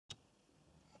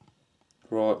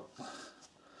Right,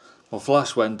 my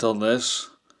flash went on this.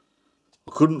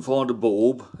 I couldn't find a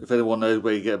bulb. If anyone knows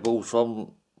where you get bulbs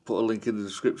from, put a link in the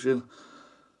description.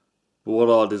 But what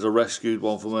I did is I rescued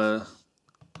one from a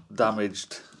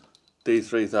damaged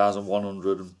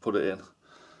D3100 and put it in.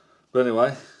 But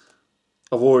anyway,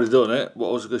 I've already done it, but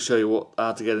I was going to show you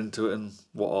how to get into it and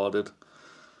what I did.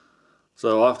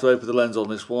 So I have to open the lens on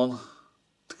this one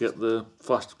to get the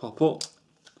flash to pop up.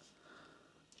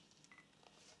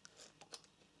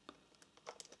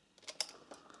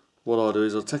 What I do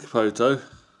is I'll take a photo,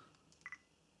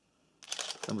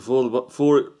 and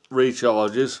before it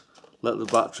recharges, let the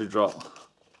battery drop.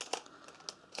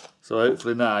 So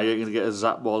hopefully now you're going to get a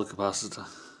zap by the capacitor.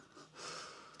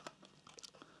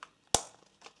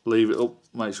 Leave it up,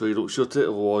 make sure you don't shut it,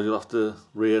 otherwise you'll have to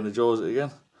re-energise it again.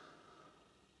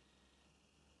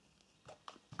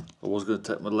 I was going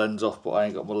to take my lens off, but I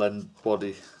ain't got my lens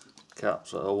body cap,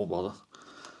 so I won't bother.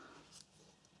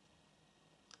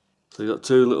 So you've got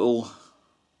two little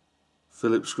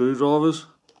Phillips screws. So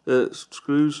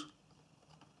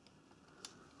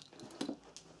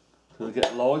we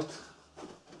get light.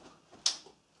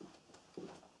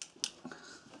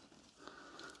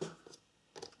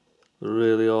 They're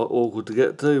really awkward to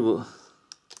get to, but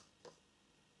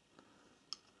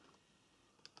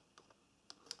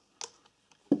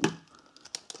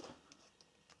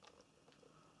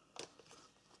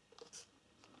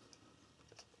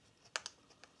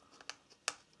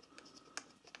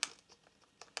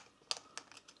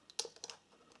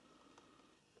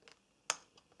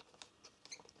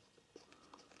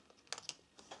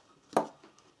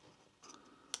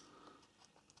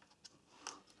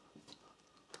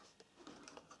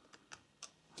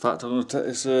in fact, I'm going to take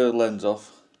this lens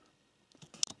off.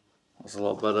 That's a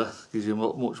lot better, gives you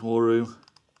much more room.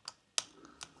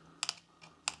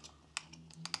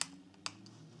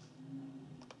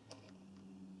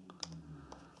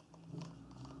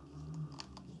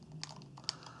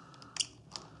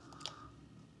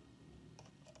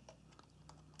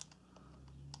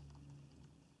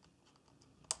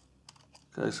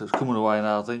 Okay, so it's coming away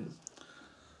now, I think.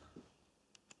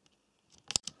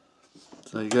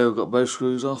 So there you go, we've got both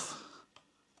screws off.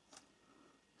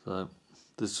 So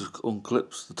this just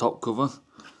unclips the top cover,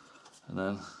 and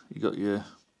then you got your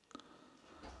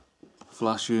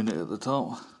flash unit at the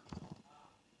top.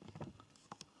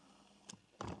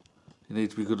 You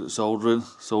need to be good at soldering.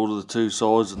 Solder the two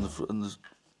sides and the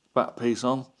back piece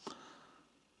on.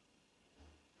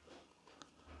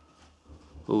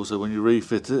 Also, when you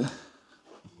refit it,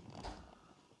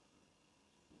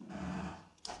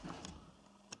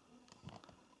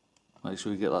 make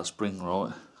sure you get that spring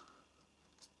right.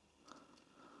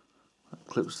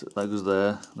 That goes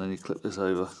there, and then you clip this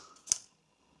over.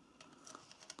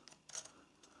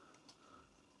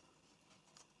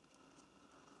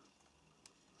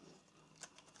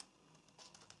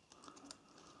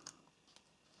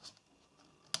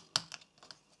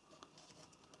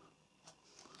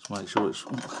 Just make sure it's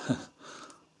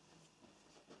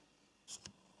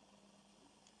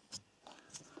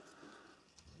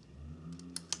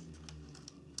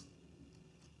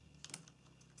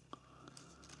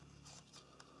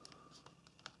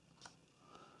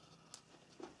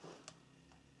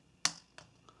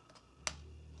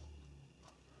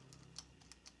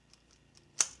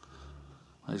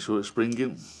make sure it's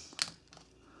springing.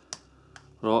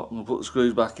 Right, I'm going to put the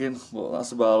screws back in, but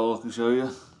that's about all I can show you.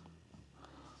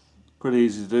 Pretty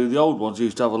easy to do. The old ones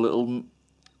used to have a little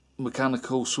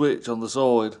mechanical switch on the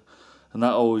side, and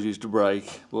that always used to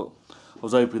break, but I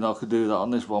was hoping I could do that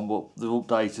on this one, but they've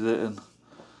updated it and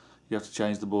you have to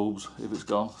change the bulbs if it's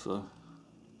gone. So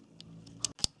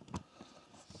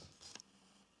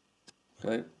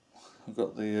okay, I've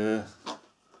got the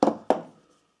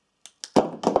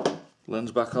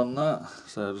lens back on that,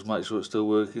 so just make sure it's still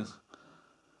working.